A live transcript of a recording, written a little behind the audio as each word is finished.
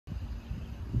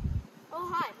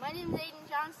Hi, my name is Aiden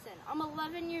Johnston. I'm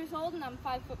 11 years old and I'm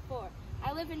 5'4".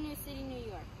 I live in New City, New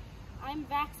York. I'm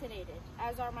vaccinated,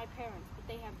 as are my parents, but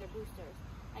they have their boosters.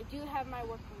 I do have my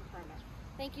working permit.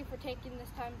 Thank you for taking this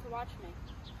time to watch me.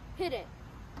 Hit it.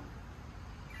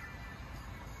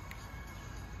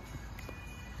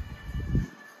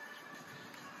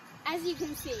 As you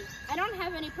can see, I don't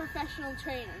have any professional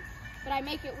training, but I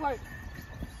make it work.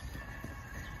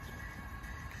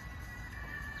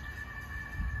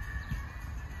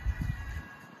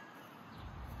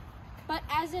 But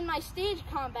as in my stage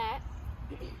combat,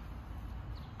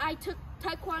 I took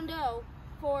Taekwondo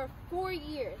for 4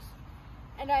 years,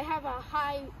 and I have a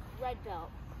high red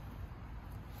belt.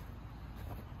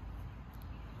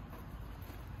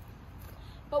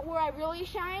 But where I really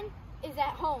shine is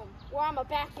at home, where I'm a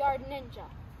backyard ninja.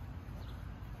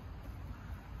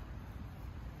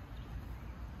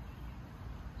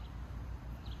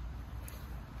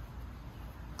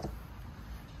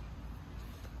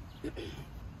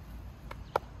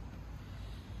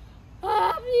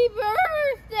 Happy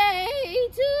birthday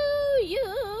to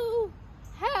you.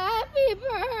 Happy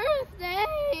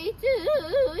birthday to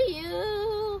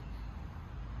you.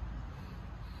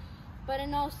 But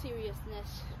in all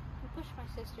seriousness, I pushed my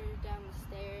sister down the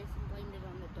stairs and blamed it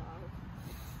on the dog.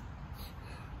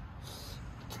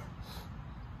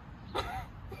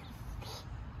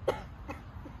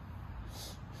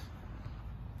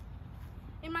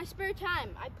 In my spare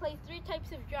time, I play 3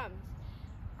 types of drums.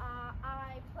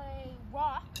 I play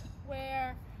rock,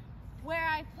 where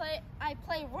I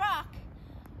play rock,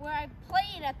 where I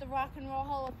played at the Rock and Roll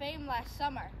Hall of Fame last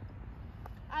summer.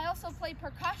 I also play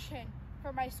percussion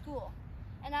for my school,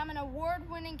 and I'm an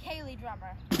award-winning Kaylee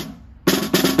drummer.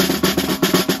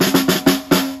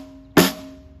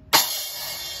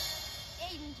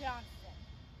 Aiden Johnston.